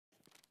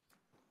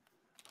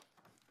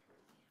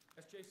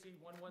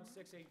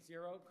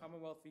SJC-11680,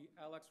 Commonwealth v.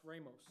 Alex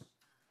Ramos.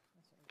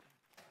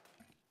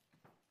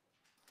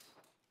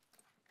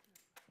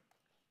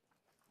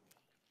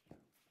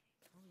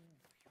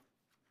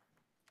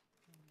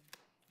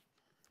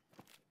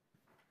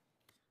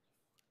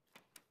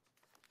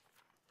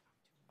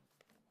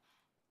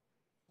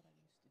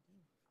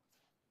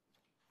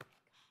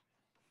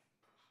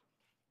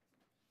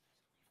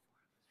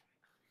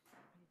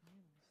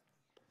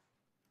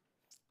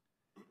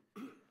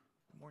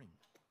 Good morning.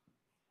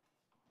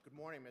 Good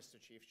morning, Mr.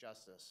 Chief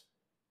Justice.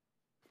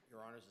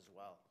 Your honors as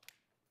well.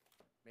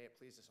 May it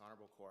please this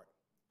honorable court.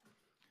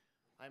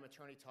 I am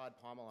Attorney Todd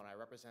Pommel, and I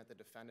represent the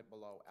defendant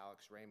below,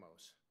 Alex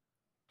Ramos,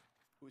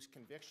 whose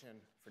conviction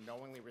for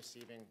knowingly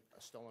receiving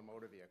a stolen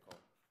motor vehicle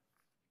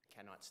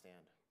cannot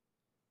stand.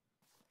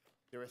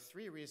 There are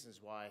three reasons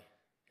why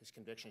his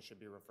conviction should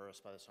be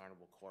reversed by this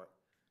honorable court.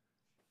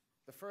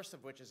 The first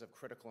of which is of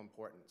critical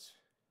importance.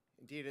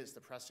 Indeed, it is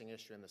the pressing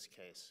issue in this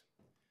case.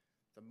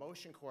 The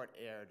motion court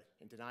erred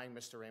in denying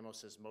Mr.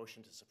 Ramos's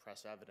motion to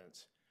suppress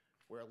evidence,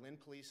 where Lynn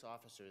police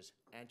officers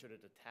entered a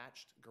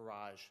detached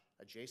garage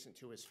adjacent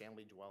to his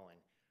family dwelling,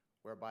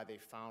 whereby they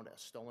found a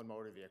stolen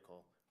motor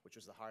vehicle, which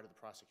was the heart of the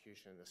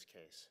prosecution in this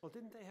case. Well,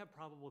 didn't they have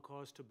probable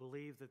cause to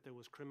believe that there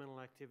was criminal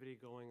activity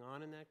going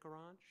on in that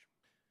garage?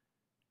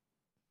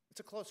 It's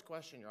a close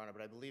question, Your Honor,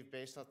 but I believe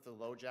based on the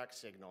low jack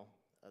signal,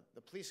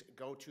 the police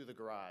go to the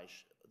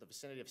garage, the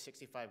vicinity of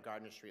 65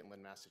 Gardner Street in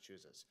Lynn,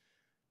 Massachusetts.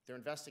 They're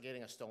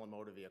investigating a stolen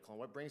motor vehicle, and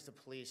what brings the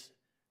police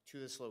to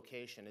this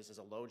location is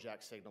a low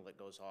jack signal that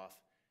goes off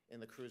in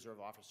the cruiser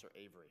of Officer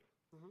Avery.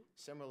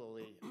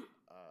 Similarly,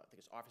 I think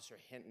it's Officer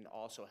Hinton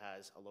also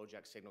has a low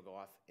jack signal go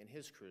off in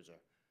his cruiser.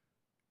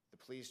 The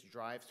police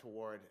drive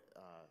toward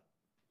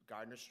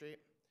Gardner Street.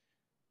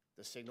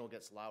 The signal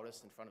gets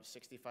loudest in front of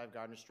 65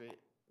 Gardner Street.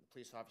 The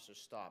police officers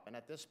stop, and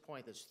at this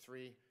point, there's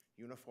three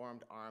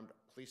uniformed, armed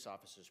police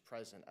officers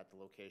present at the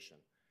location.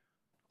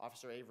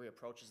 Officer Avery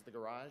approaches the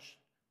garage,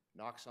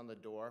 knocks on the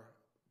door,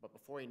 but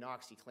before he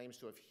knocks, he claims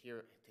to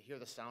hear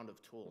the sound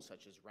of tools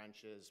such as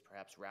wrenches,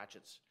 perhaps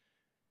ratchets.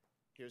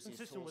 Here's these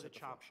Consistent tools with a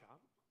chop shop.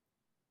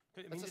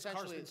 I mean, That's this car's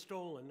essentially- been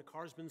stolen. The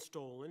car's been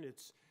stolen.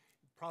 It's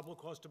probable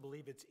cause to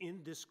believe it's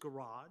in this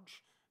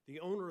garage. The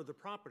owner of the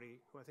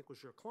property, who I think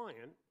was your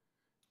client,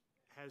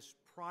 has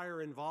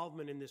prior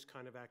involvement in this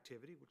kind of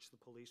activity, which the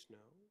police know.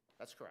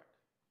 That's correct.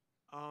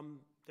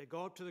 They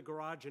go up to the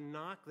garage and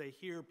knock. They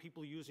hear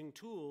people using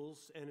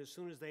tools, and as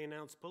soon as they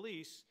announce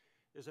police,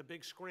 there's a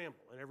big scramble,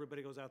 and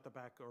everybody goes out the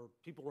back, or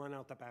people run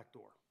out the back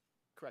door.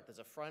 Correct. There's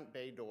a front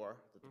bay door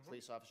that the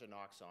police officer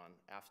knocks on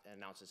and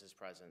announces his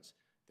presence.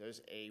 There's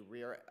a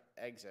rear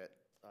exit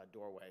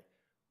doorway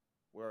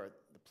where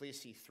the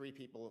police see three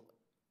people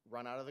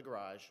run out of the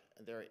garage,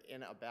 and they're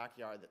in a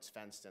backyard that's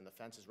fenced in. The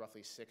fence is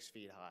roughly 6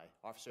 feet high.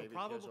 Officer Avery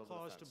peers Probable over the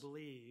cause to fence.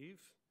 believe,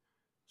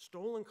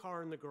 stolen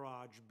car in the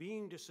garage,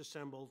 being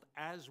disassembled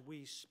as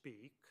we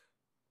speak.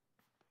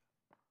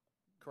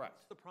 Correct.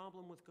 What's the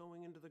problem with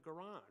going into the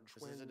garage?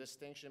 This is a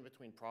distinction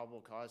between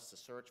probable cause to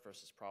search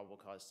versus probable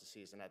cause to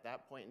seize. And at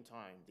that point in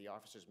time, the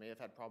officers may have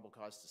had probable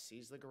cause to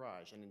seize the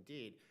garage. And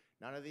indeed,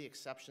 none of the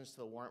exceptions to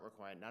the warrant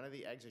requirement, none of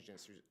the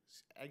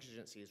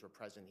exigencies were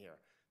present here.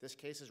 This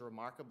case is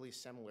remarkably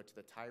similar to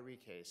the Tyree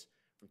case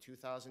from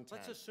 2010.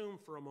 Let's assume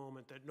for a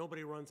moment that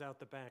nobody runs out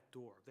the back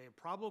door. They have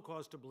probable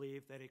cause to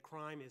believe that a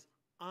crime is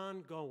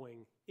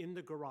ongoing in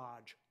the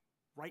garage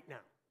right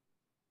now.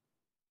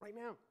 Right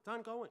now, it's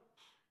ongoing.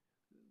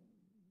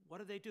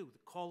 What do?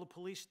 Call the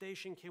police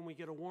station? Can we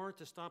get a warrant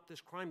to stop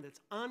this crime that's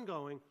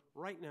ongoing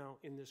right now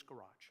in this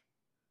garage?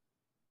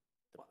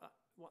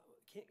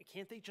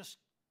 Can't they just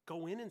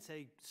go in and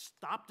say,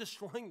 stop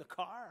destroying the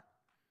car?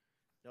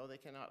 No, they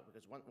cannot,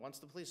 because once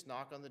the police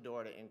knock on the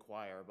door to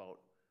inquire about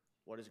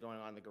what is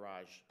going on in the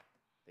garage,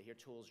 they hear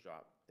tools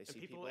drop. They see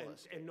people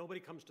escape. And nobody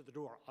comes to the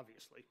door,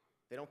 obviously.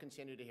 They don't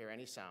continue to hear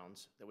any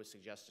sounds that would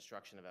suggest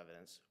destruction of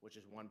evidence, which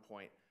is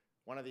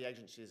one of the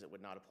exigencies that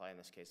would not apply in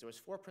this case. There was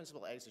 4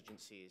 principal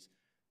exigencies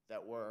that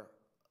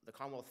the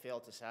Commonwealth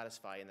failed to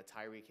satisfy in the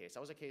Tyree case.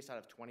 That was a case out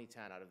of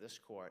 2010, out of this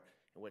court,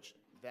 in which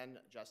then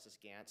Justice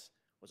Gantz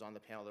was on the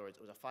panel.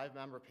 It was a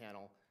 5-member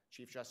panel.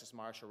 Chief Justice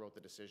Marshall wrote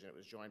the decision. It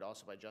was joined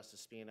also by Justice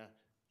Spina,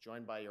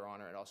 joined by Your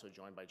Honor, and also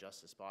joined by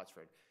Justice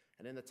Botsford.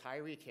 And in the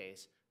Tyree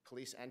case,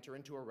 police enter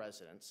into a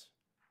residence,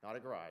 not a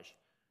garage.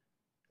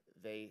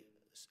 They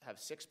have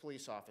 6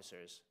 police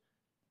officers.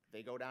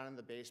 They go down in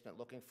the basement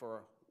looking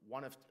for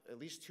one of at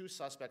least 2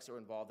 suspects that were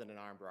involved in an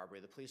armed robbery.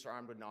 The police are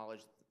armed with knowledge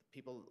that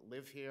people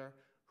live here,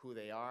 who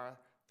they are,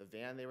 the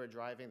van they were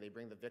driving. They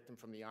bring the victim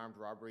from the armed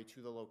robbery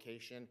to the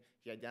location.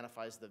 He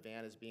identifies the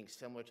van as being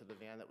similar to the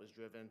van that was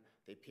driven.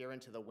 They peer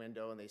into the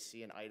window and they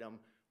see an item,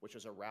 which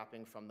was a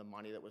wrapping from the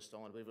money that was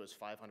stolen. I believe it was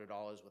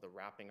 $500 with a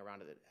wrapping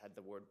around it that had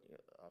the word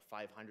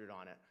 500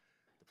 on it.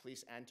 The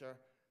police enter.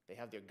 They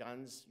have their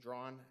guns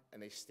drawn,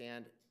 and they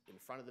stand in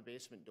front of the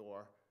basement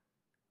door.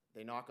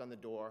 They knock on the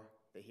door.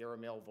 They hear a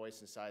male voice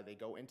inside. They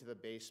go into the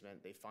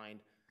basement. They find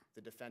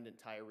the defendant,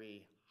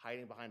 Tyree,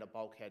 hiding behind a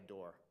bulkhead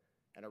door.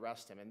 and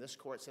arrest him. And this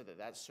court said that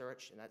that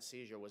search and that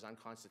seizure was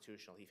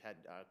unconstitutional. He had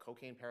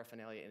cocaine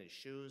paraphernalia in his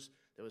shoes.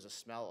 There was a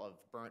smell of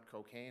burnt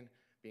cocaine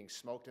being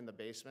smoked in the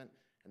basement.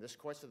 And this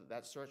court said that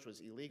that search was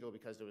illegal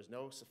because there was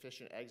no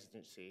sufficient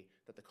exigency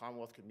that the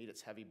Commonwealth could meet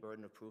its heavy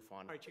burden of proof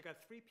on. All right, you got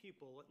 3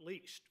 people at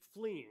least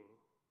fleeing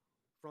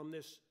from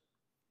this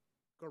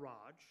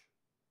garage.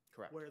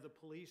 Correct. Where the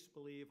police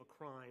believe a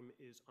crime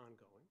is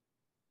ongoing.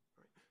 All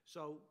right.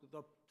 So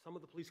some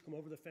of the police come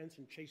over the fence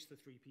and chase the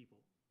 3 people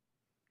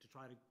to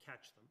try to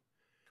catch them.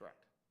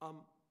 Correct.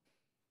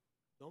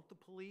 Don't the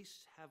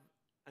police have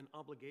an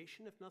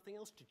obligation, if nothing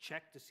else, to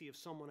check to see if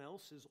someone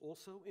else is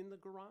also in the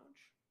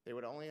garage? They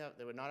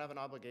would not have an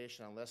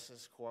obligation unless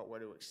this court were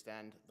to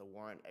extend the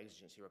warrant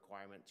exigency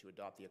requirement to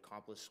adopt the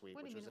accomplice sweep,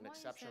 which was an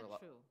exceptional.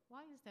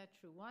 Why is that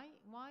true?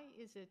 Why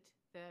is it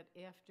that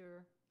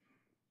after,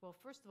 well,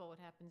 first of all, what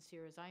happens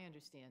here, as I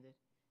understand it,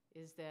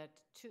 is that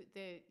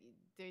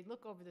they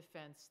look over the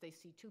fence, they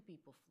see 2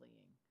 people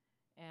fleeing,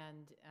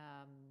 and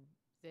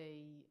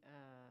they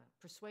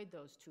persuade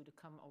those 2 to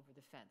come over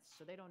the fence,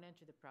 so they don't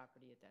enter the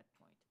property at that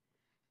point.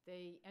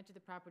 They enter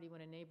the property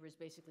when a neighbor is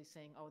basically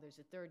saying, oh, there's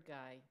a 3rd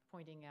guy,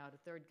 pointing out a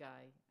 3rd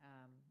guy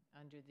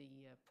under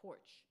the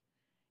porch.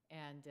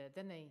 And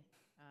then they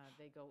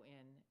go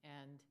in,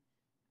 and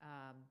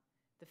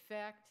the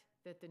fact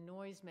that the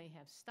noise may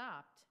have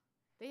stopped,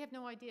 they have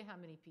no idea how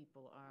many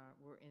people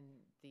were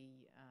in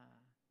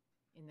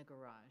the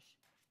garage.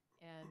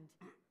 And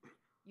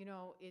you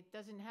know, it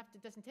doesn't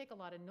take a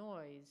lot of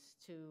noise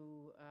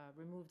to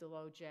remove the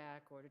low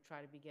jack or to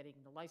try to be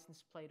getting the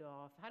license plate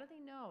off. How do they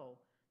know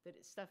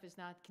that stuff is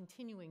not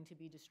continuing to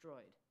be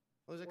destroyed?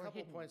 Well, there's a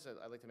couple of points that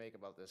I'd like to make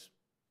about this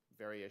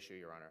very issue,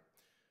 Your Honor.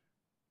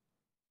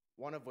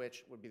 One of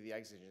which would be the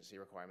exigency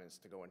requirements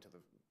to go into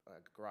the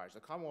garage. The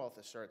Commonwealth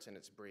asserts in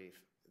its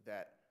brief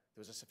that there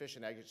was a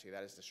sufficient exigency,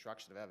 that is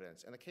destruction of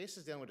evidence. And the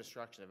cases dealing with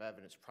destruction of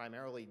evidence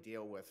primarily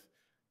deal with,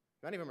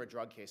 many of them are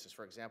drug cases.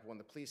 For example, when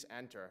the police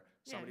enter,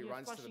 somebody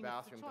runs to the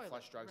bathroom to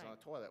flush drugs on the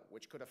toilet,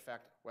 which could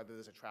affect whether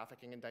there's a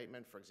trafficking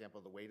indictment, for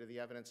example, the weight of the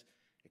evidence.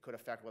 It could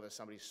affect whether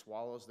somebody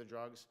swallows the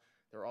drugs.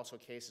 There are also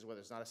cases where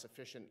there's not a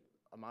sufficient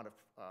amount of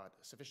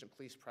sufficient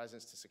police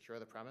presence to secure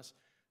the premise.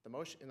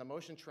 In the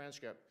motion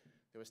transcript,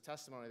 there was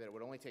testimony that it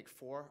would only take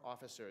 4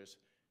 officers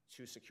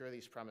to secure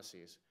these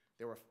premises.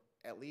 There were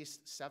at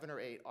least 7 or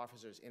 8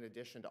 officers in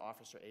addition to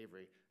Officer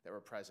Avery that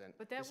were present.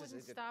 But that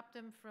wouldn't stop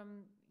them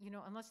from, you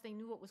know, unless they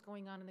knew what was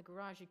going on in the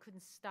garage, you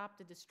couldn't stop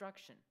the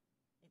destruction.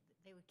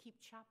 They would keep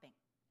chopping.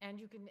 And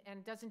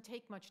it doesn't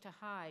take much to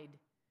hide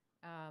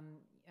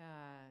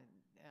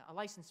a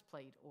license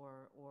plate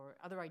or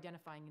other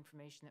identifying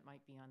information that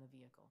might be on the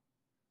vehicle.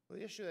 Well,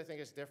 the issue I think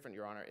is different,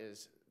 Your Honor,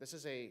 is this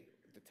is a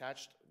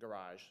detached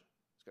garage.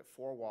 It's got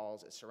 4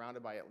 walls. It's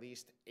surrounded by at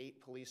least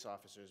 8 police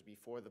officers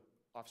before the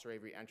Officer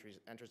Avery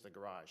enters the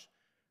garage.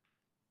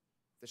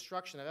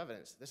 Destruction of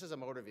evidence. This is a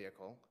motor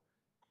vehicle.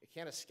 It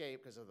can't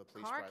escape because of the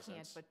police presence. Car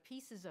can't, but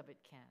pieces of it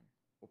can.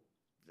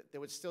 They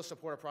would still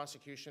support a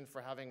prosecution for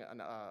having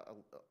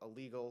a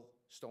legal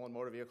stolen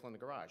motor vehicle in the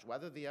garage.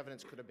 Whether the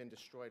evidence could have been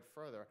destroyed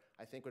further,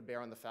 I think would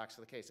bear on the facts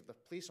of the case. If the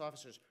police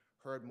officers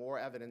heard more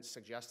evidence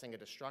suggesting a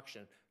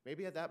destruction,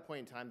 maybe at that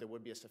point in time there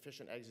would be a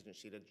sufficient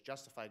exigency to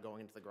justify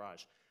going into the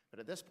garage.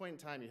 But at this point in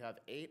time, you have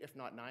 8, if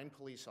not 9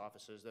 police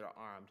officers that are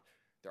armed.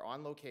 They're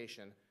on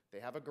location. They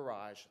have a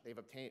garage. They've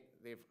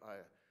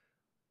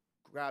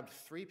grabbed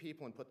 3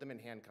 people and put them in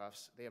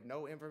handcuffs. They have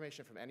no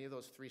information from any of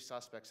those 3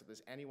 suspects that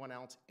there's anyone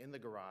else in the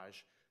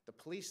garage. The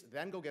police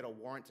then go get a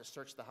warrant to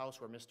search the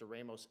house where Mr.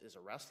 Ramos is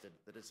arrested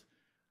that is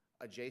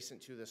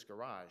adjacent to this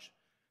garage.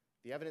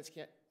 The evidence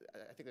can't,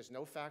 I think there's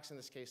no facts in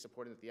this case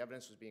supporting that the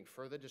evidence was being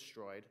further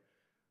destroyed.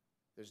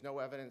 There's no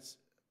evidence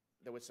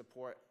that would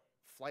support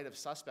flight of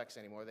suspects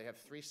anymore. They have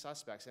 3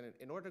 suspects, and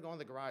in order to go in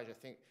the garage, I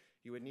think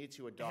you would need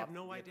to adopt the They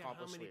have no idea how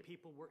accomplice many sweep.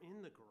 people were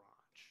in the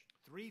garage.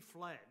 3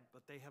 fled,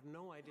 but they have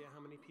no idea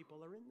how many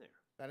people are in there.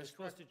 That is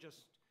They're supposed to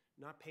just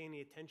not pay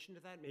any attention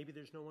to that? Maybe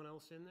there's no one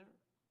else in there?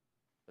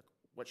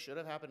 What should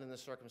have happened in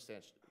this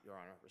circumstance, Your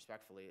Honor,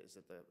 respectfully, is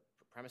that the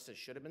premises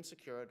should have been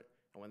secured,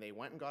 and when they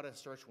went and got a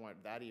search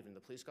warrant that evening, the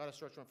police got a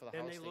search warrant for the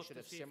Then house, they look should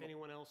to have see if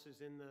anyone else is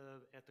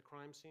at the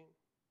crime scene?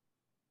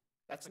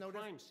 That's no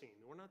crime scene.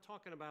 We're not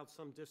talking about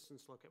some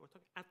distance look. We're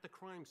talking at the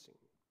crime scene.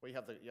 Well, you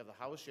have the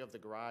house, you have the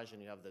garage,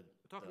 and you have the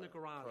We're talking the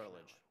garage now.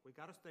 curtilage.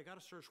 They got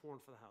a search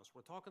warrant for the house.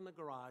 We're talking the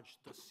garage,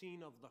 the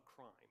scene of the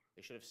crime.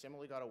 They should have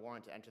similarly got a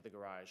warrant to enter the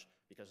garage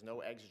because no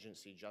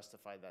exigency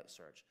justified that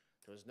search.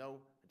 There was no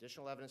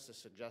additional evidence to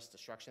suggest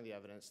destruction of the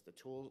evidence. The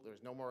tools, there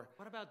was no more.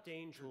 What about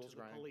danger tools to the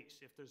grind. police?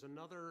 If there's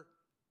another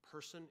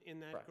person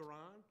in that Correct.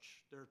 garage,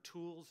 there are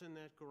tools in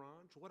that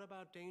garage, what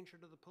about danger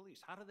to the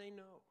police? How do they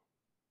know?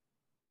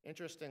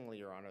 Interestingly,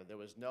 Your Honor, there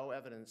was no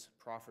evidence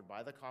proffered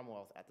by the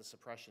Commonwealth at the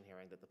suppression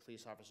hearing that the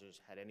police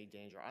officers had any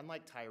danger.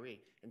 Unlike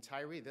Tyree. In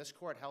Tyree, this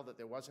court held that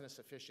there wasn't a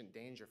sufficient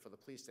danger for the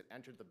police that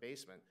entered the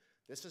basement.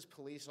 This is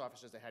police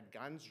officers that had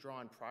guns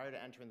drawn prior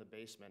to entering the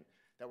basement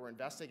that were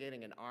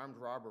investigating an armed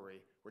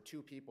robbery where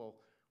 2 people,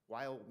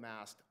 while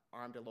masked,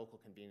 armed a local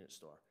convenience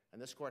store.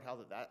 And this court held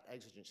that that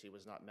exigency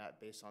was not met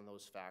based on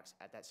those facts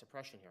at that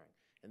suppression hearing.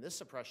 In this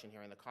suppression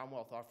hearing, the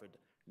Commonwealth offered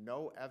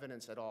no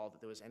evidence at all that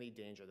there was any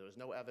danger. There was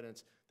no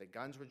evidence that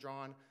guns were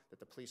drawn, that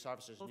the police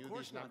officers Well, of knew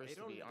course these not. members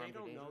to be armed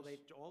or They don't know.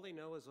 dangerous. All they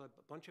know is a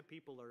bunch of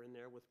people are in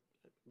there with,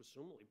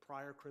 presumably,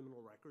 prior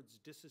criminal records,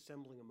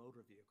 disassembling a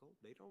motor vehicle.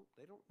 They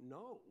don't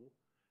know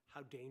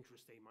how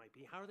dangerous they might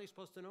be. How are they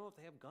supposed to know if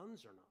they have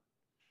guns or not?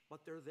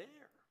 But they're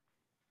there.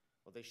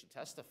 Well, they should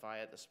testify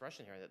at the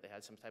suppression hearing that they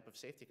had some type of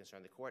safety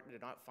concern. The court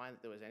did not find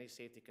that there was any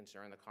safety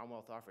concern. The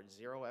Commonwealth offered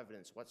zero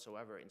evidence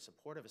whatsoever in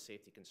support of a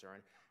safety concern,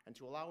 and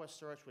to allow a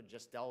search would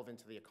just delve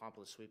into the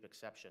accomplice sweep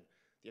exception.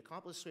 The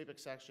accomplice sweep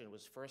exception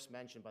was first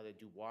mentioned by the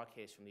Dubois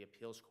case from the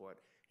appeals court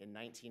in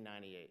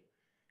 1998.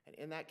 And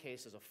in that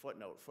case is a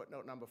footnote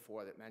number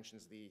 4, that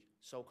mentions the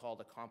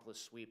so-called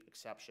accomplice sweep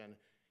exception.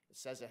 It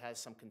says it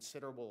has some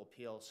considerable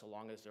appeal so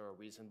long as there are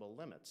reasonable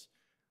limits.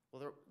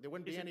 Well, there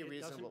wouldn't be any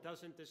reasonable...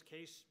 Doesn't this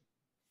case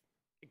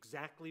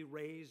exactly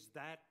raise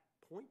that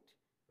point?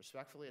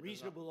 Respectfully, it does not.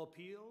 Reasonable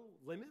appeal,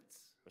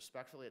 limits?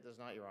 Respectfully, it does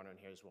not, Your Honor, and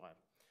here's why.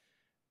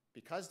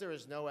 Because there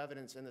is no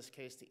evidence in this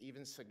case to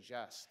even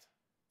suggest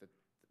that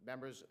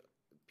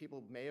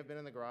people may have been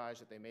in the garage,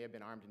 that they may have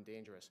been armed and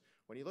dangerous.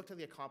 When you look to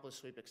the accomplice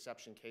sweep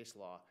exception case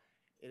law,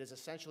 it is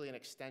essentially an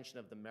extension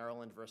of the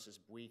Maryland versus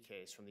Bui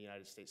case from the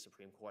United States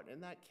Supreme Court.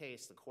 In that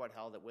case, the court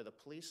held that where the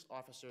police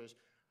officers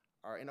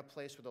are in a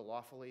place where they're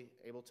lawfully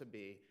able to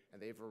be,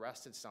 and they've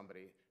arrested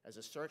somebody, as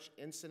a search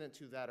incident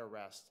to that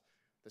arrest,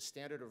 the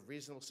standard of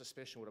reasonable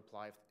suspicion would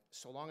apply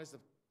so long as the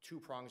two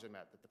prongs are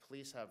met, that the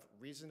police have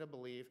reason to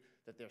believe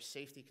that their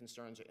safety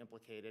concerns are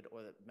implicated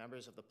or that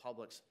members of the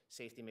public's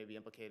safety may be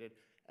implicated,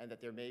 and that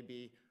there may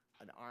be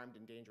an armed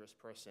and dangerous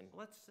person.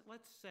 Let's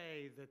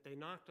say that they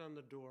knocked on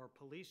the door,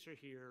 police are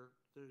here,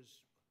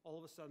 there's all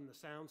of a sudden the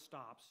sound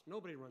stops,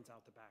 nobody runs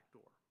out the back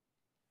door.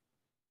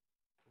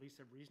 Police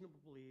have reason to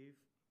believe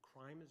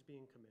crime is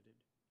being committed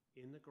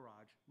in the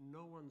garage,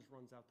 no one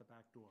runs out the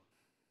back door.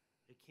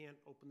 They can't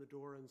open the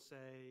door and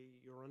say,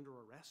 you're under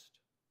arrest?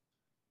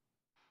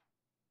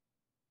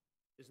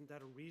 Isn't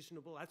that a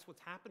reasonable, that's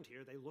what's happened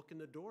here. They look in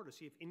the door to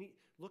see if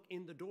look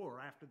in the door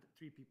after the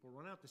 3 people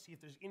run out to see if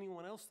there's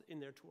anyone else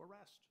in there to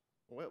arrest.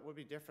 What would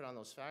be different on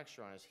those facts,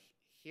 Your Honor, is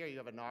here you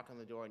have a knock on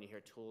the door and you hear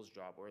tools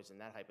drop, whereas in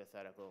that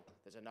hypothetical,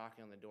 there's a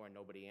knocking on the door and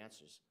nobody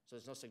answers. So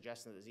there's no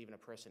suggestion that there's even a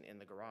person in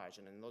the garage.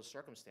 And in those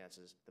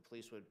circumstances, the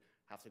police would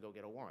have to go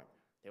get a warrant.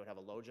 They would have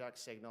a low-jack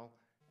signal,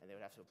 and they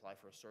would have to apply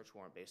for a search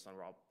warrant based on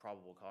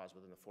probable cause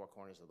within the 4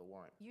 corners of the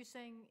warrant. You're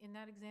saying in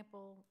that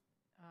example,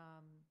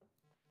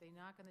 they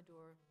knock on the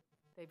door,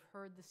 they've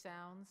heard the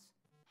sounds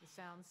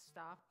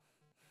stop,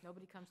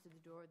 nobody comes to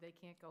the door, they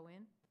can't go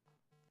in?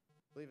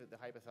 I believe that the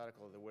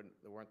hypothetical,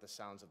 there weren't the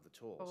sounds of the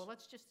tools. Oh, well,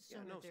 let's just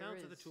assume that there sounds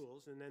is. of the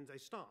tools, and then they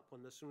stop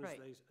as soon as Right.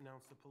 they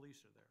announce the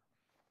police are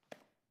there.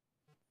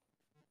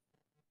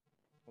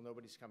 Well,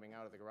 nobody's coming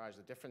out of the garage.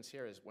 The difference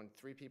here is when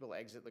 3 people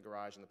exit the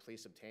garage and the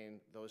police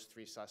obtain those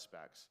 3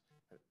 suspects,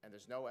 and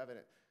there's no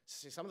evidence.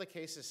 See, some of the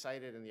cases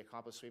cited in the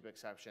accomplice sweep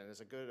exception,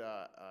 there's a good...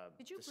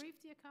 Did you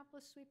brief the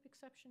accomplice sweep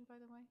exception, by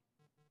the way?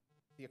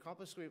 The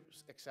accomplice sweep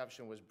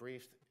exception was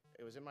briefed.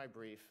 It was in my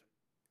brief.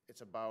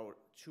 It's about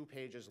 2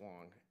 pages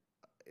long.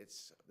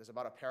 There's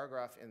about a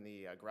paragraph in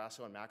the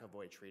Grasso and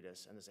McAvoy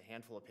treatise, and there's a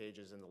handful of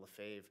pages in the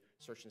Lefebvre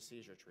search and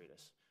seizure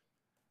treatise.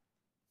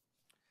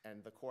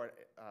 And the court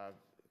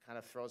kind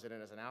of throws it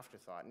in as an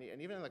afterthought.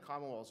 And even in the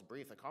Commonwealth's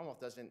brief, the Commonwealth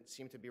doesn't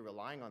seem to be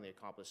relying on the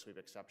accomplice sweep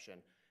exception.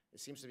 It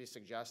seems to be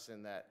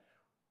suggesting that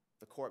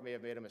the court may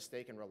have made a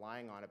mistake in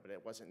relying on it, but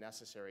it wasn't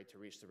necessary to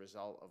reach the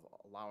result of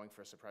allowing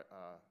for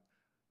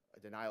a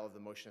denial of the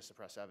motion to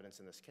suppress evidence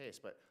in this case.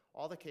 But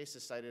all the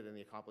cases cited in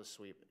the accomplice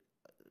sweep,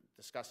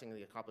 discussing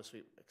the accomplice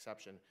sweep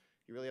exception,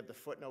 you really have the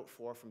footnote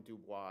 4 from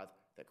Dubois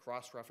that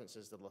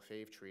cross-references the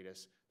Lefebvre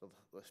treatise. The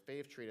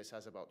Lefebvre treatise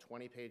has about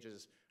 20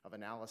 pages of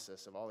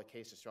analysis of all the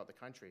cases throughout the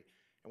country.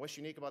 And what's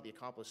unique about the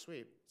accomplice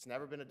sweep, it's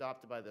never been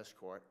adopted by this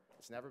court,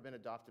 it's never been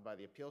adopted by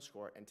the appeals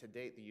court, and to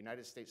date, the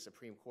United States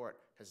Supreme Court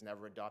has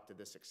never adopted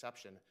this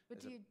exception.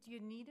 But do you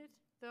need it,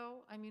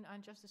 though? I mean,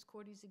 on Justice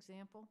Cordy's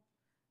example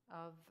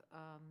of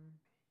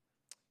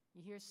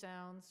you hear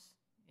sounds,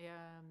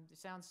 the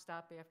sounds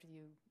stop after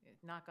you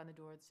knock on the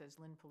door, it says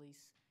Lynn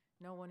Police.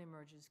 No one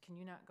emerges. Can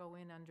you not go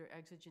in under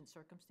exigent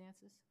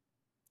circumstances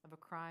of a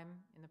crime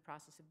in the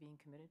process of being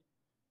committed?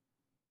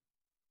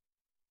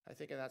 I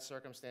think in that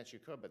circumstance you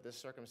could, but this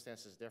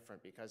circumstance is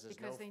different because there's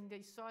no... Because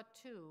they saw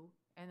 2,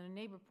 and a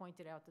neighbor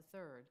pointed out the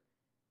 3rd.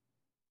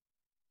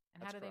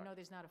 And how do they know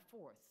there's not a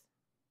 4th?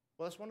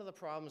 Well, that's one of the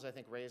problems, I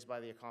think, raised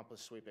by the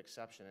accomplice sweep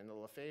exception. In the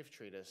Lefebvre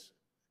treatise,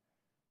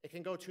 it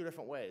can go 2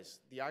 different ways.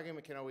 The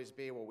argument can always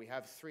be, well, we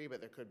have 3, but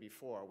there could be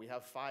 4. We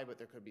have 5, but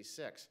there could be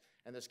 6.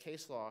 And there's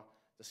case law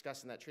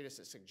discussed in that treatise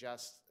that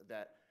suggests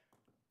that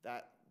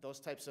those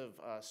types of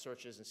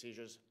searches and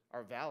seizures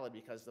are valid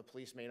because the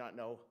police may not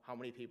know how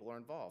many people are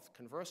involved.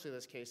 Conversely,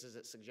 there's cases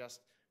that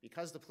suggest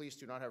because the police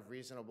do not have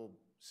reasonable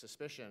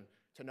suspicion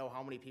to know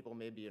how many people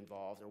may be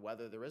involved or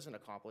whether there is an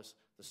accomplice,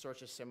 the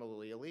search is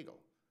similarly illegal.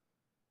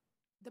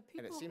 The And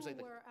it people seems who like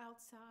the- were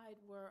outside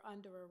were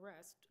under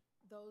arrest.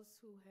 Those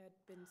who had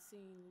been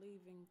seen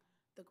leaving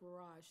the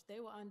garage, they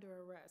were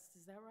under arrest.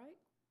 Is that right?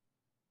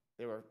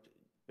 They were,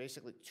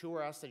 basically, two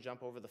were asked to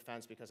jump over the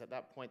fence because at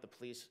that point, the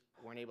police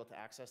weren't able to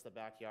access the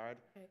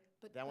backyard. Okay,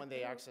 Then when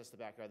they were- accessed the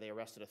backyard, they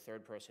arrested a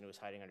third person who was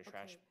hiding under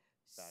trash okay,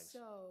 bags.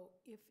 So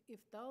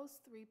if those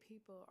three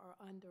people are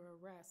under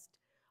arrest,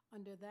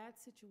 under that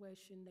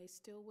situation, they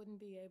still wouldn't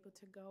be able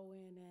to go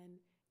in and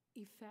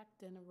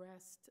effect an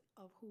arrest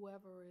of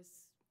whoever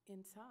is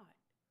inside,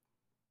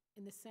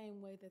 in the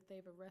same way that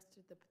they've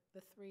arrested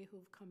the three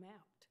who've come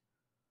out.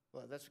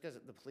 Well, that's because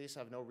the police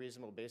have no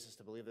reasonable basis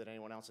to believe that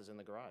anyone else is in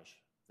the garage.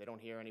 They don't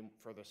hear any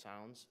further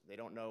sounds. They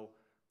don't know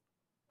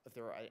if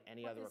there are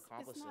any Well, other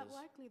accomplices. It's not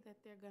likely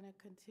that they're going to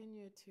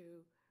continue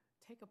to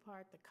take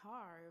apart the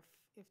car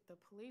if the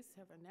police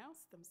have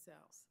announced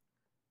themselves.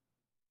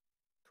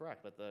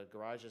 Correct, but the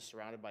garage is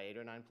surrounded by 8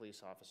 or 9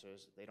 police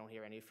officers. They don't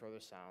hear any further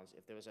sounds.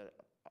 If there was a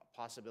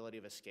possibility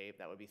of escape,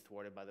 that would be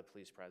thwarted by the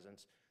police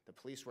presence. The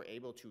police were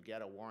able to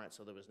get a warrant,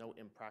 so there was no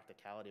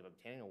impracticality of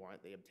obtaining a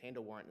warrant. They obtained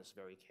a warrant in this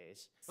very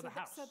case. For the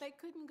house. So they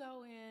couldn't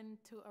go in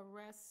to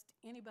arrest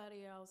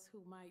anybody else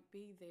who might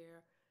be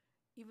there,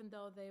 even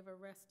though they've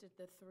arrested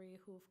the three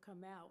who've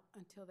come out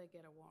until they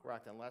get a warrant.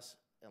 Correct,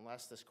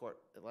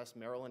 unless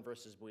Maryland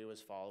versus Bowie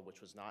was followed,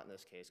 which was not in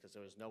this case, because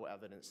there was no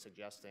evidence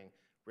suggesting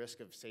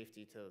risk of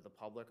safety to the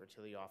public or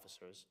to the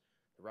officers.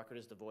 The record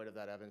is devoid of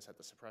that evidence at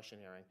the suppression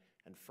hearing.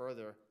 And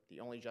further,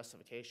 the only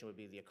justification would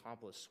be the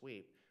accomplice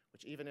sweep,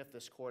 which even if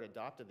this court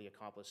adopted the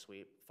accomplice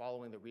sweep,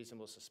 following the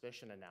reasonable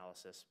suspicion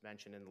analysis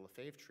mentioned in the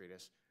Lefebvre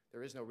treatise,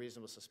 there is no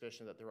reasonable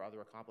suspicion that there are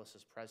other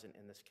accomplices present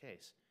in this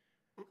case.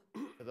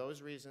 For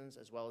those reasons,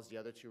 as well as the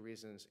other 2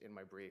 reasons in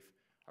my brief,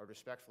 I would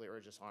respectfully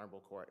urge this honorable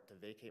court to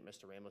vacate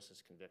Mr.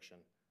 Ramos's conviction.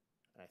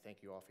 And I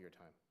thank you all for your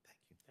time.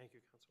 Thank you. Thank you,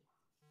 Counsel.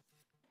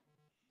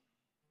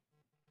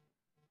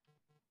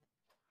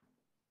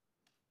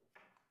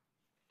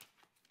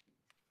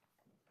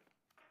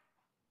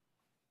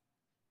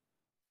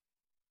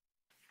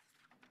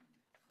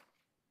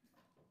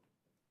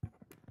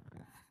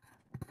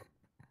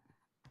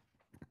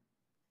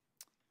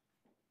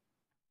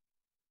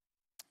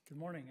 Good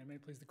morning, and may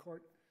it please the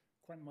court,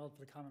 Quentin Weld for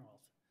the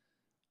Commonwealth.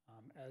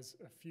 As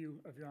a few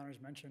of your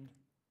honors mentioned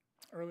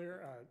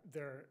earlier,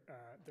 there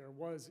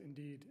was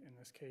indeed in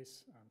this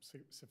case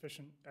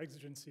sufficient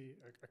exigency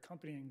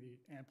accompanying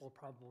the ample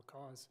probable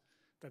cause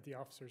that the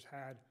officers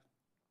had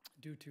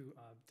due to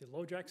the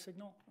low jack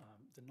signal,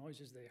 the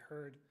noises they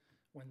heard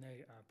when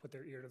they put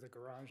their ear to the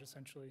garage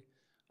essentially,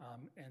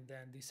 and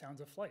then the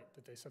sounds of flight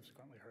that they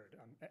subsequently heard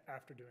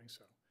after doing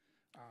so.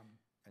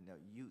 And now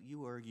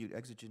you argued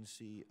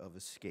exigency of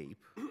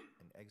escape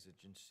and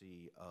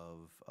exigency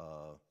of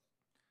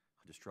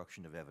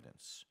destruction of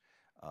evidence.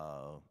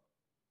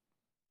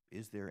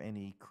 Is there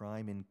any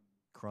crime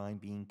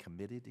being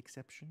committed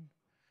exception?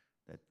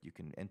 That you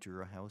can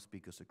enter a house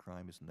because a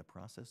crime is in the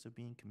process of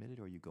being committed,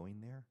 or are you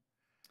going there?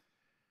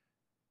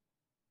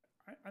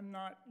 I'm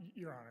not,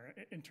 Your Honor,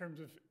 in terms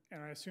of,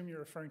 and I assume you're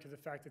referring to the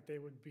fact that they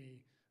would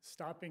be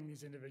stopping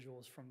these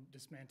individuals from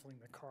dismantling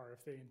the car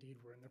if they indeed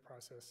were in the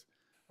process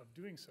of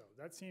doing so.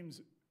 That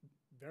seems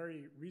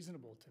very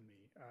reasonable to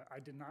me. I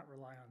did not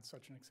rely on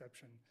such an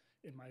exception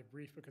in my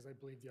brief because I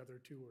believe the other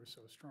 2 were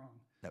so strong.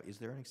 Now, is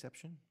there an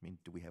exception? I mean,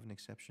 do we have an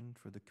exception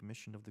for the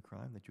commission of the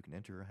crime, that you can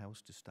enter a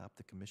house to stop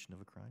the commission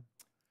of a crime?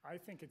 I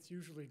think it's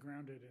usually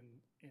grounded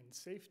in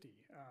safety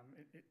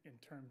in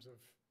terms of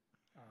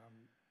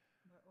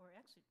Or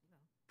actually, no.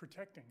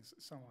 protecting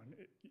someone.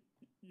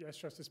 Yes,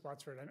 Justice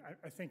Botsford,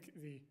 I think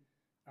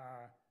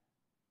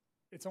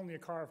it's only a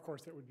car, of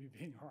course, that would be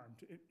being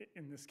harmed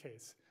in this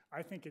case.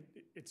 I think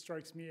it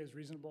strikes me as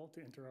reasonable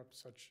to interrupt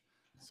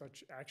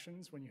such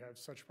actions when you have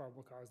such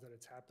probable cause that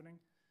it's happening.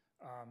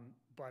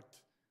 But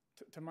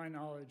to my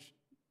knowledge,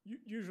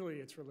 usually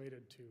it's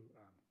related to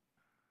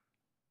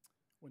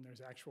when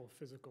there's actual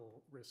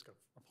physical risk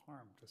of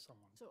harm to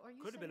someone. So are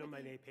you Could have been a saying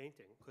that Manet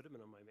painting, could have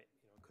been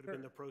could have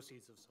been the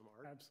proceeds of some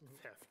art Absolutely.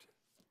 theft.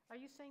 Are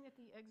you saying that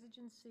the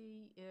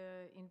exigency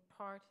in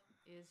part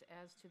is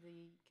as to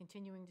the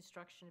continuing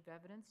destruction of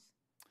evidence?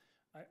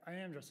 I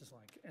am, Justice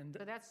Lank, and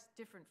So that's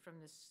different from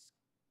this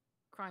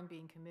crime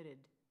being committed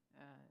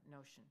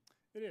notion.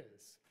 it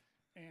is.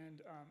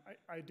 And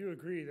I do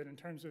agree that in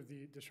terms of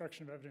the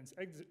destruction of evidence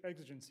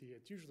exigency,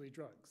 it's usually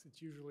drugs.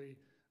 It's usually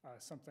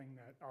something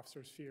that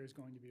officers fear is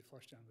going to be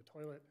flushed down the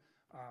toilet.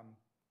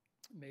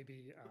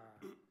 Maybe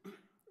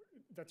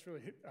that's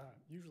really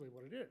usually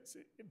what it is.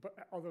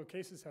 But although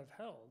cases have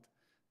held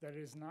that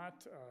it is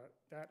not,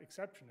 that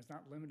exception is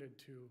not limited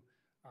to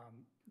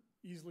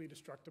easily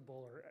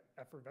destructible or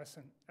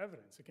effervescent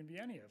evidence. It can be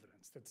any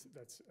evidence that's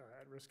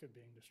at risk of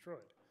being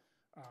destroyed.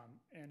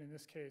 And in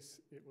this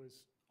case, it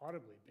was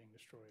audibly being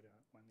destroyed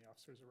when the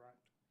officers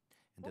arrived.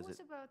 And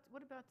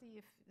What about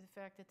the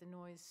fact that the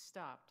noise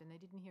stopped and they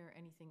didn't hear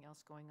anything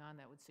else going on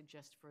that would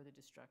suggest further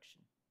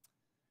destruction?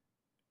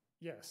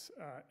 Yes,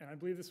 and I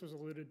believe this was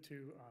alluded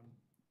to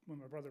when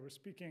my brother was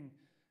speaking.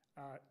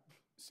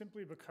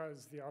 simply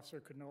because the officer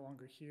could no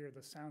longer hear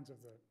the sounds of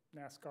the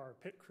NASCAR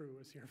pit crew,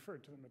 as he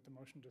referred to them at the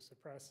motion to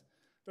suppress,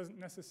 doesn't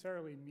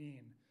necessarily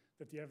mean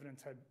that the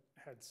evidence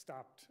had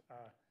stopped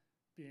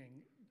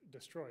being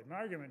destroyed. My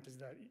argument is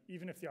that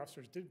even if the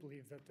officers did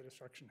believe that the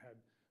destruction had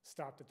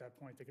stopped at that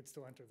point, they could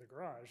still enter the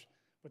garage.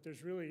 But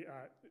there's really,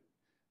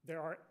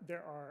 there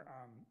are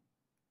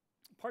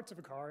parts of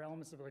a car,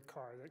 elements of a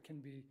car that can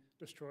be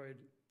destroyed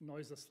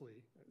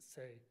noiselessly,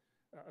 say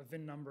a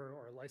VIN number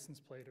or a license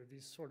plate or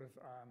these sort of,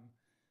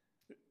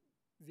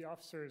 the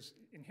officers,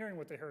 in hearing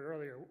what they heard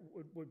earlier,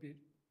 would be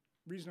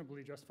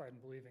reasonably justified in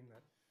believing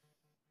that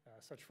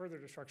such further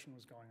destruction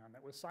was going on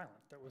that was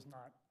silent, that was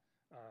not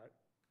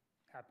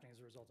happening as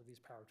a result of these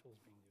power tools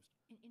being used.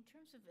 In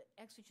terms of the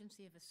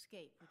exigency of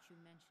escape, which you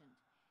mentioned,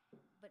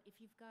 but if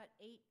you've got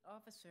 8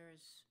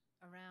 officers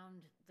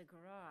around the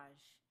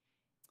garage,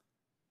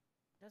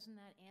 doesn't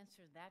that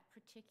answer that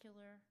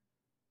particular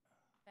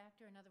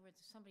factor? In other words,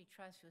 if somebody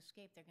tries to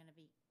escape, they're going to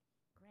be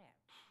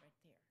grabbed right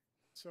there.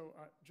 So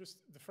just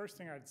the first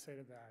thing I'd say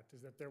to that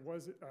is that there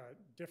was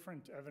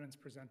different evidence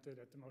presented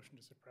at the motion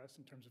to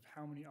suppress in terms of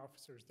how many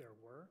officers there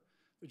were.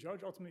 The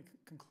judge ultimately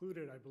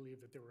concluded, I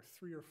believe, that there were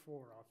 3 or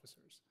 4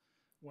 officers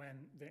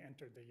when they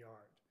entered the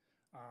yard.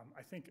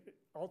 I think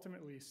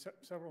ultimately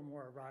several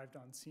more arrived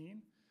on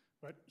scene,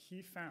 but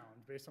he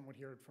found, based on what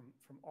he heard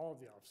from all of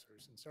the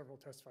officers, and several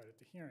testified at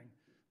the hearing,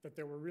 that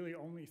there were really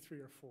only 3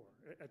 or 4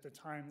 at the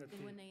time that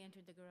And when they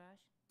entered the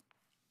garage?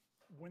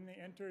 When they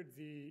entered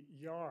the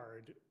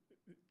yard,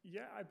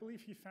 yeah, I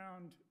believe he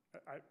found,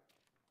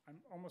 I'm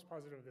almost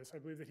positive of this, I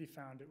believe that he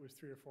found it was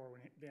 3 or 4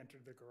 when they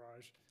entered the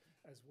garage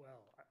as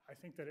well. I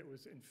think that it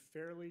was in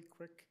fairly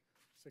quick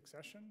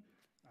succession.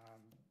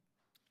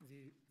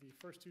 The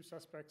first 2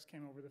 suspects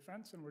came over the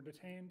fence and were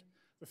detained.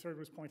 The third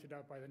was pointed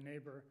out by the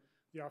neighbor.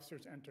 The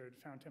officers entered,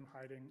 found him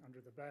hiding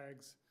under the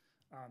bags.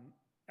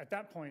 At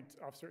that point,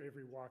 Officer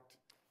Avery walked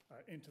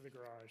into the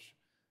garage.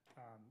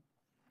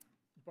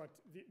 But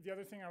the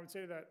other thing I would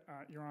say to that,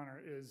 Your Honor,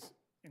 is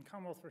in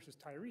Commonwealth versus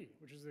Tyree,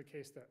 which is the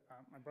case that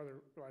my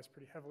brother relies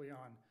pretty heavily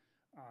on.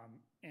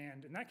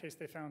 And in that case,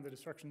 they found the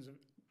destructions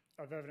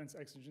of evidence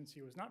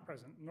exigency was not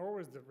present, nor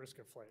was the risk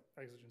of flight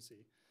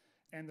exigency.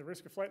 And the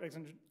risk of flight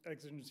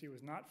exigency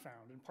was not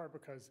found, in part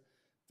because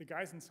the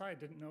guys inside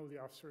didn't know the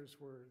officers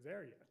were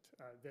there yet.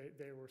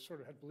 They were sort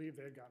of had believed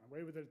they had gotten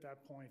away with it at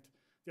that point.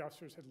 The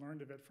officers had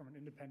learned of it from an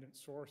independent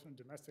source in a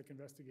domestic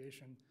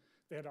investigation.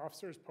 They had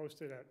officers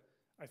posted at,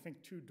 I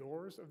think, 2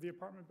 doors of the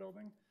apartment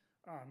building,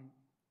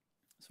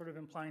 sort of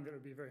implying that it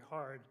would be very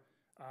hard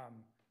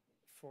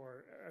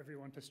for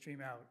everyone to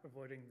stream out,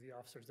 avoiding the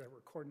officers that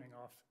were cordoning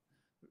off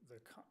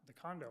the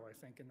condo, I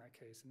think, in that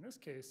case. In this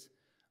case,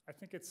 I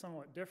think it's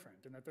somewhat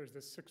different in that there's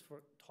this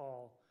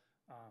 6-foot-tall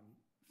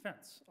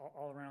fence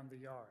all around the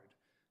yard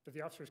that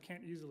the officers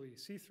can't easily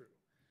see through.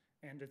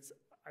 And it's,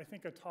 I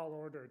think, a tall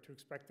order to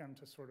expect them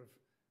to sort of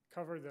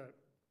cover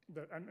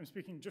I'm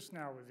speaking just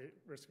now with the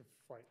risk of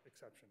flight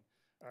exception,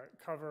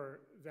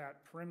 cover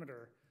that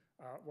perimeter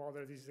while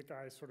there are these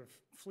guys sort of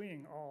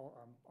fleeing,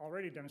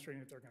 already demonstrating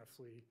that they're going to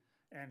flee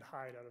and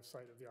hide out of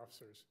sight of the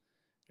officers.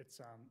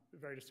 It's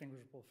very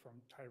distinguishable from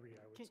Tyree,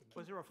 I would say.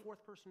 Was there a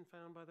 4th person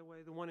found, by the way,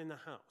 the one in the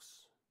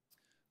house?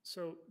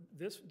 So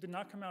this did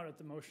not come out at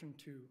the motion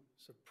to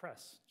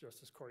suppress,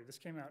 Justice Corey. This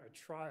came out at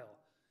trial,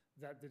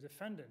 that the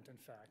defendant, in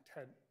fact,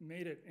 had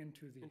made it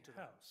into the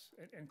house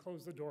and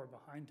closed the door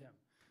behind him,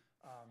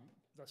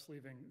 thus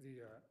leaving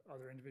the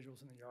other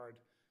individuals in the yard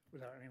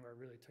without anywhere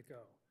really to go.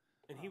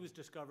 And he was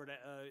discovered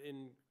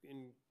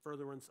in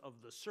furtherance of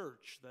the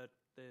search, that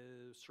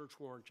the search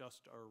warrant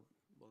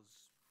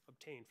was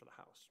obtained for the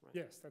house, right?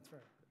 Yes, that's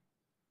right.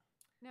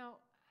 Now,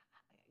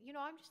 you know,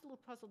 I'm just a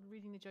little puzzled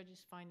reading the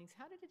judge's findings.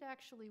 How did it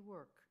actually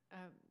work?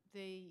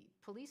 The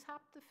police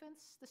hopped the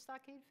fence, the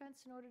stockade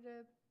fence, in order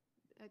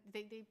to,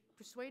 they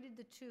persuaded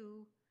the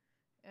 2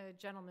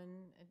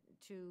 gentlemen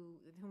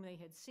whom they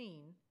had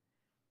seen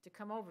to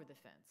come over the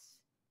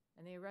fence.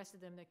 And they arrested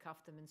them, they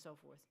cuffed them, and so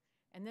forth.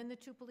 And then the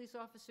 2 police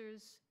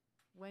officers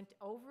went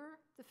over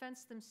the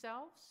fence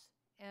themselves,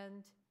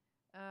 and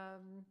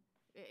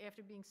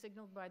after being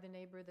signaled by the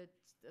neighbor that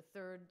the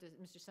third,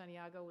 Mr.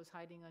 Santiago, was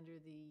hiding under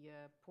the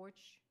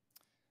porch?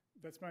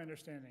 That's my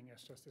understanding,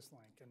 yes, Justice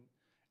Lank.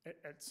 And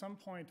at some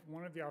point,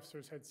 one of the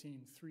officers had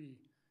seen 3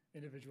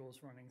 individuals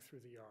running through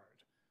the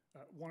yard.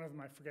 One of them,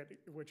 I forget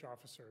which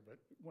officer, but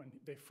when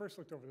they first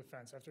looked over the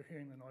fence, after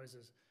hearing the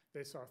noises,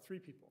 they saw 3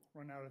 people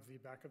run out of the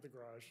back of the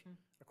garage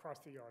across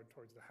the yard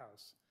towards the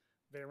house.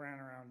 They ran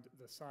around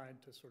the side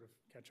to sort of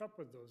catch up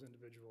with those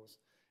individuals.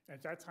 And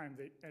at that time,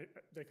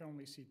 they could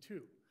only see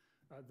 2.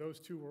 Those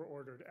 2 were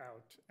ordered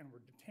out and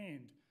were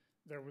detained.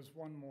 There was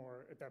one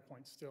more at that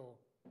point still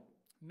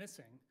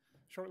missing.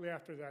 Shortly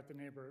after that, the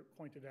neighbor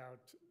pointed out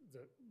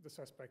the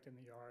suspect in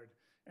the yard.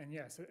 And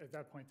yes, at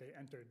that point, they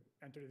entered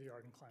the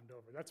yard and climbed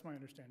over. That's my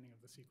understanding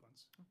of the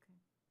sequence.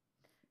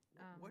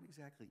 Okay. What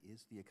exactly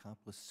is the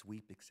accomplice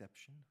sweep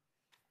exception?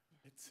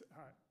 It's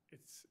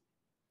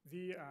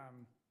the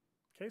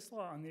case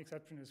law on the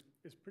exception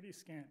is pretty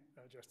scant,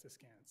 Justice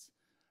Gantz.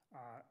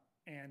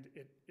 And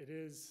it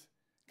is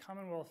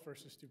Commonwealth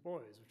versus Du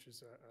Bois, which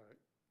is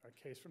a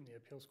case from the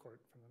appeals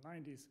court from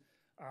the 90s,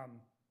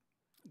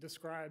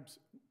 describes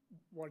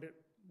what it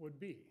would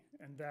be.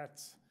 And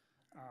that's,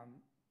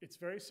 it's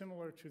very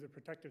similar to the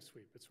protective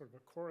sweep. It's sort of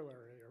a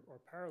corollary or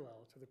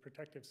parallel to the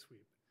protective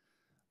sweep.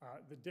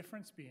 The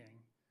difference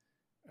being,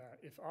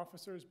 if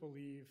officers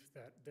believe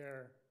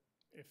that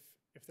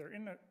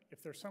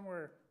if they're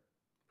somewhere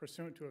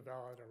pursuant to a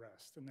valid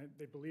arrest, and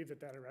they believe that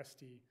that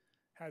arrestee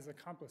has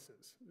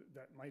accomplices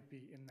that might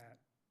be in that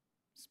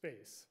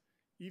space,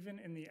 even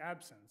in the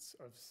absence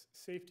of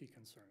safety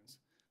concerns,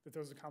 that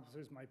those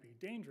accomplices might be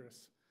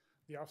dangerous,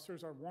 the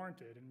officers are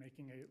warranted in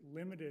making a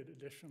limited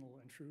additional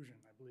intrusion,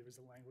 I believe is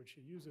the language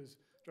he uses,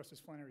 Justice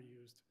Flannery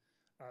used,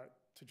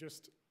 to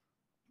just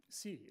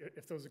see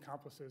if those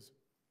accomplices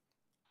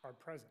are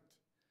present.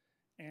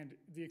 And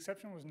the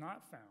exception was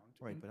not found.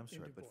 Right, but I'm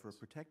sorry, but for a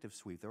protective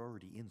sweep, they're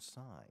already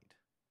inside.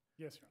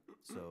 Yes, Your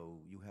Honor.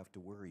 So you have to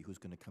worry who's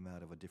going to come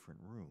out of a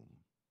different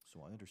room.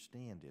 So I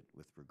understand it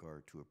with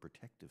regard to a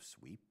protective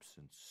sweep,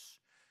 since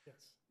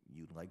Yes.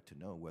 you'd like to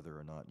know whether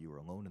or not you're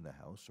alone in the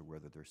house or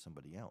whether there's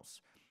somebody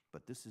else.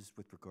 But this is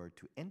with regard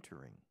to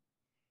entering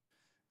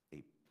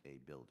a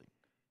building.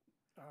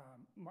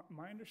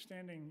 My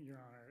understanding, Your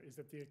Honor, is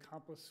that the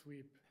accomplice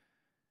sweep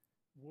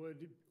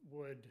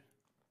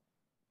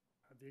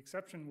the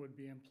exception would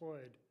be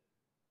employed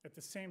at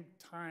the same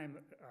time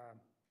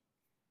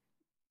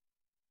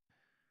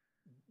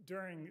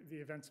during the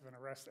events of an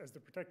arrest as the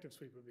protective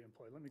sweep would be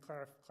employed. Let me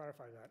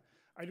clarify that.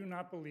 I do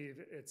not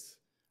believe it's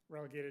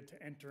relegated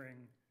to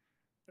entering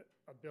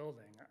a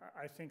building.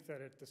 I think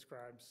that it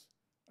describes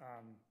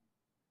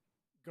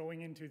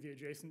going into the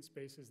adjacent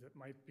spaces that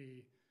might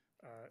be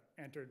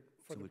entered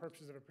for the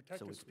purposes of a protective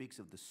So sweep. it speaks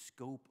of the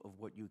scope of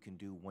what you can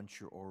do once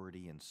you're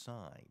already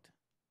inside,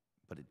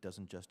 but it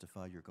doesn't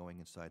justify your going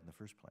inside in the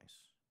first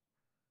place.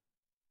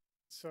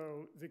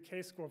 So the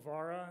case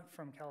Guevara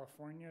from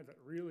California that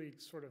really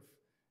sort of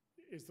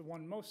is the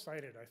one most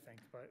cited, I think,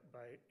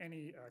 by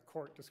any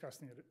court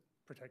discussing the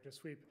protective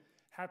sweep,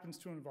 happens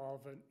to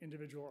involve an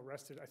individual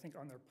arrested, I think,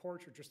 on their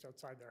porch or just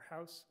outside their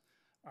house.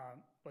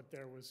 But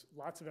there was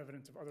lots of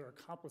evidence of other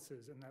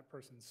accomplices in that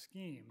person's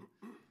scheme.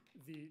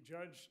 The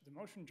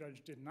motion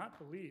judge did not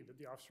believe that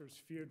the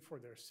officers feared for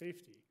their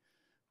safety,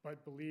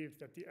 but believed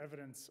that the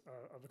evidence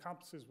of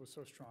accomplices was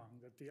so strong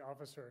that the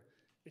officer,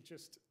 it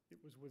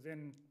was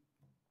within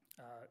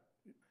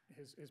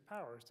his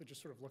powers to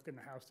just sort of look in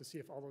the house to see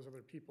if all those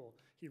other people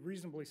he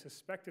reasonably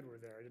suspected were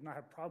there, did not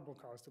have probable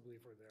cause to believe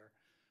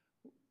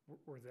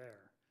were there.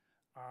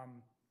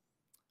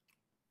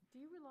 Do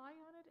you rely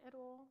on it at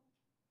all?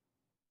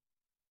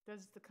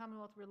 Does the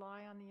Commonwealth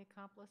rely on the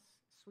accomplice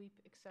sweep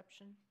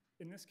exception?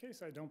 In this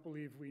case, I don't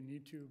believe we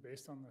need to,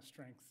 based on the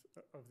strength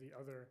of the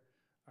other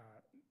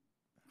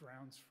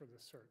grounds for the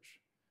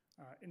search.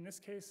 In this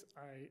case,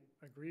 I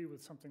agree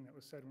with something that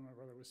was said when my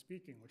brother was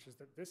speaking, which is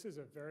that this is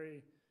a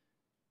very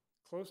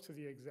close to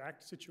the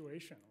exact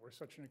situation where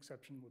such an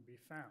exception would be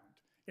found,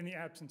 in the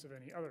absence of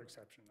any other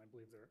exception. I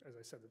believe there, as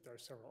I said, that there are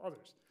several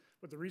others.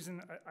 But the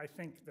reason I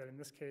think that in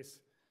this case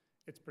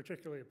it's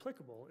particularly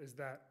applicable is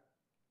that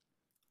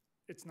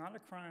it's not a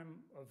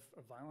crime of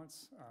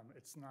violence.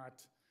 It's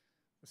not,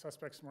 the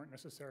suspects weren't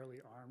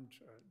necessarily armed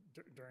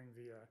during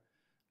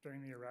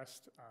the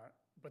arrest,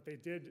 but they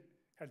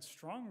had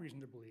strong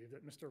reason to believe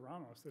that Mr.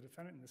 Ramos, the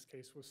defendant in this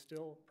case, was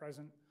still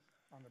present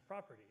on the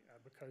property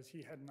because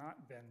he had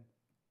not been,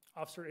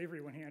 Officer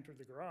Avery, when he entered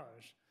the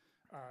garage,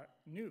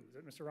 knew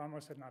that Mr.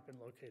 Ramos had not been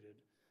located,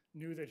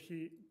 knew that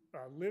he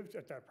lived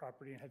at that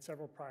property and had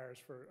several priors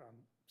for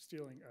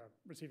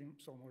receiving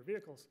stolen motor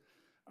vehicles.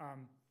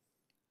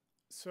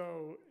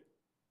 So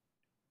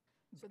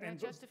that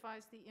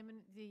justifies the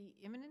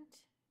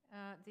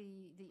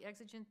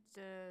exigent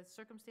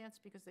circumstance,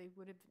 because they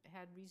would have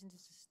had reason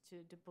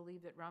to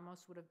believe that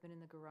Ramos would have been in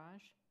the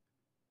garage?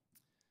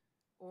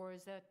 Or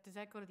does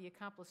that go to the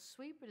accomplice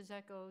sweep, or does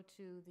that go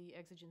to the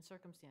exigent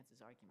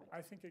circumstances argument?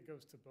 I think it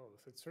goes to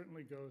both. It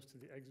certainly goes to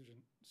the exigent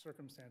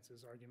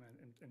circumstances argument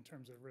in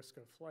terms of risk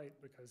of flight,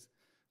 because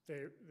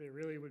they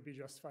really would be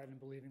justified in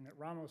believing that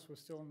Ramos was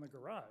still in the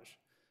garage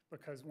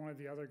because one of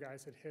the other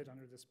guys had hid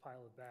under this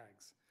pile of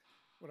bags.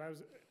 What I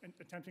was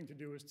attempting to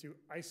do is to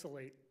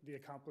isolate the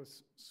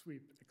accomplice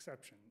sweep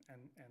exception and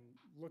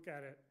look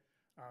at it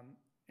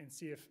and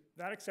see if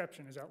that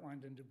exception is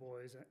outlined in Du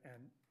Bois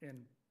and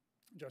in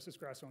Justice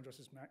Grasso and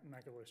Justice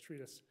McAvoy's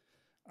treatise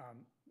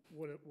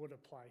would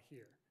apply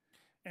here.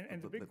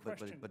 And the big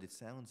question... But it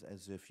sounds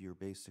as if you're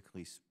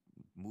basically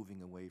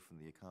moving away from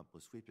the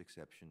accomplice sweep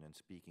exception and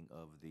speaking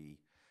of the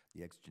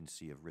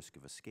exigency of risk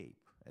of escape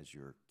as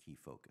your key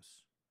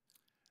focus.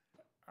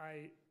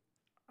 I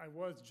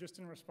was just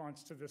in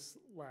response to this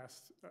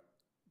last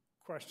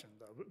question,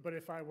 though. But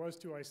if I was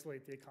to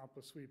isolate the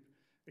accomplice sweep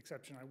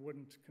exception, I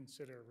wouldn't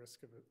consider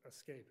risk of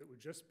escape. It would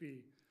just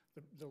be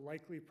the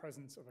likely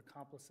presence of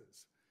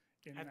accomplices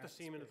in at the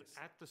scene of the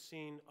crime. At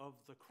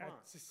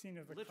the scene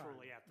of the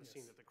Literally crime. at the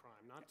scene of the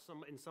crime,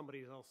 not in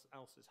somebody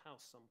else's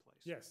house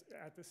someplace. Yes,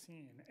 at the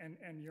scene.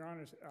 And Your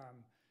Honors,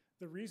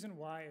 the reason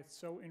why it's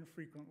so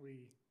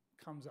infrequently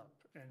comes up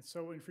and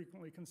so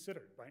infrequently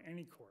considered by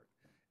any court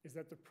is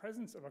that the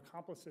presence of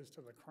accomplices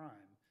to the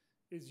crime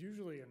is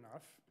usually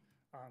enough,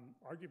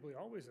 arguably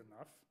always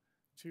enough,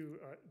 to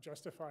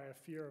justify a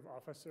fear of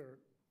officer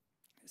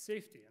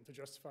safety and to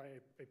justify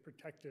a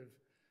protective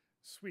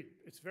sweep.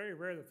 It's very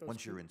rare that those...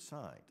 Once you're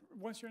inside.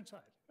 Once you're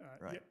inside.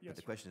 Right. Yes, But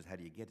the question is, how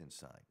do you get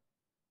inside?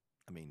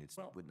 I mean,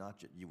 Well-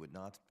 you would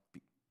not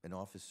be, an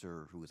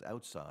officer who is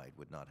outside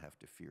would not have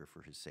to fear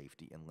for his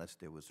safety unless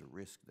there was a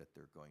risk that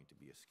they're going to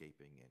be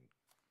escaping and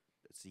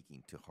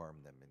seeking to harm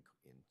them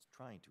in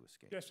trying to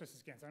escape. Yes,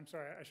 Justice Gantz, I'm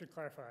sorry, I should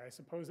clarify. I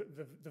suppose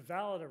that the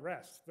valid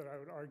arrest that I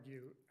would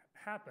argue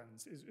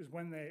happens is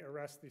when they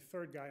arrest the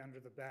third guy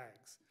under the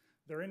bags.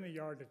 They're in the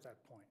yard at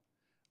that point,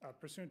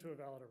 pursuant to a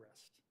valid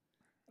arrest.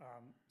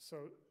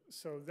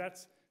 So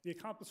that's, the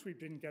accomplice sweep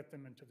didn't get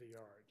them into the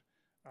yard.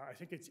 I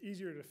think it's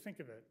easier to think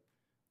of it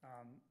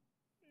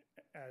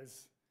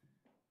as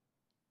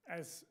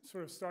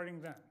sort of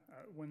starting then,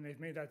 when they've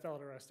made that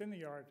valid arrest in the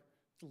yard,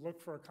 to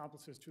look for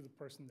accomplices to the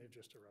person they've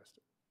just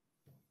arrested.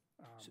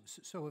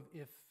 So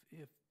if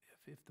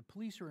the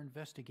police are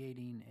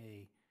investigating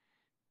a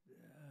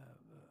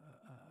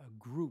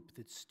group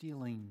that's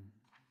stealing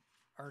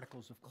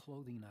articles of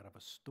clothing out of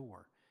a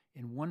store,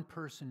 and one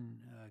person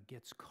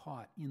gets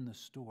caught in the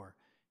store,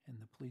 and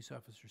the police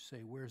officers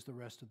say, "Where's the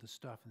rest of the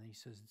stuff?" And he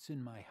says, "It's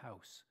in my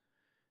house."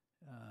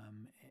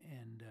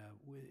 And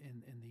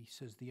he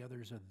says the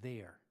others are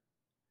there.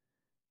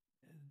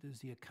 Does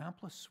the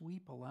accomplice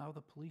sweep allow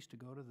the police to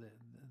go to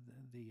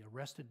the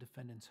arrested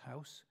defendant's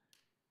house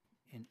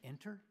and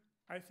enter?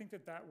 I think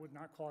that would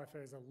not qualify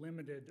as a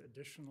limited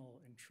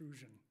additional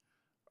intrusion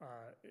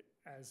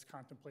as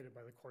contemplated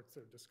by the courts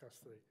that have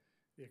discussed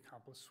the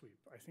accomplice sweep.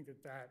 I think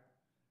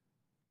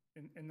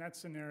in that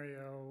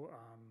scenario,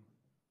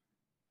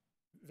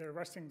 they're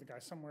arresting the guy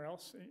somewhere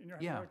else in your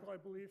hypothetical, I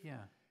believe.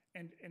 Yeah.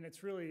 And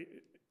it's really,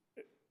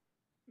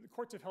 the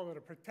courts have held that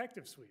a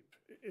protective sweep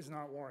is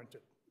not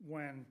warranted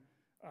when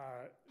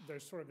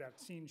there's sort of that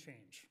scene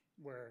change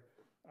where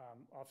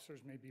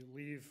officers maybe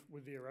leave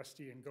with the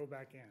arrestee and go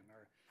back in,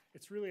 or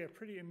it's really a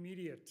pretty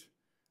immediate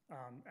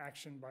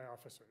action by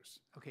officers.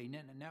 Okay,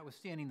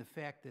 notwithstanding the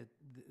fact that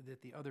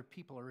the other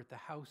people are at the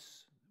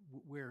house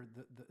where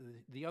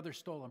the other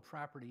stolen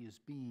property is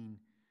being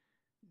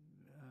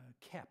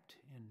kept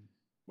in.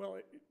 Well,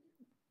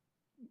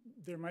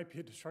 there might be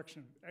a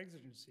destruction of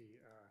exigency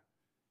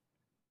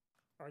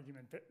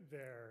argument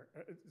there.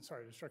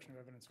 Destruction of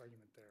evidence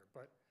argument there.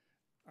 But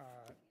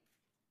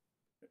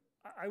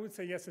I would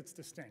say yes, it's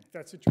distinct.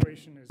 That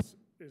situation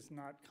is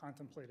not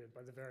contemplated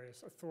by the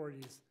various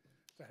authorities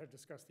that have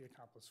discussed the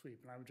accomplice sweep.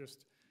 And I would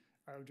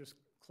just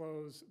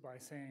close by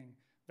saying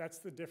that's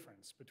the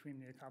difference between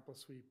the accomplice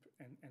sweep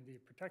and the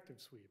protective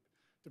sweep.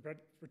 The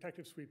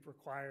protective sweep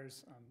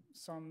requires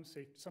some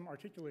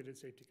articulated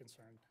safety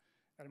concern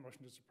at a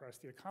motion to suppress.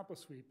 The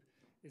accomplice sweep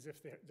is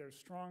if there's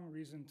strong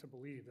reason to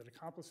believe that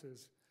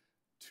accomplices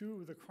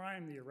to the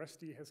crime the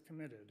arrestee has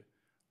committed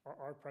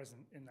are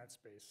present in that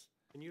space.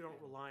 And you don't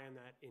rely on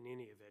that in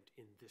any event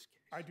in this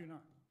case? I do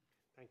not.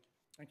 Thank you.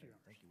 Thank you, Your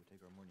Honor. Thank you. We'll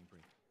take our morning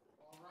break.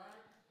 All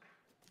right.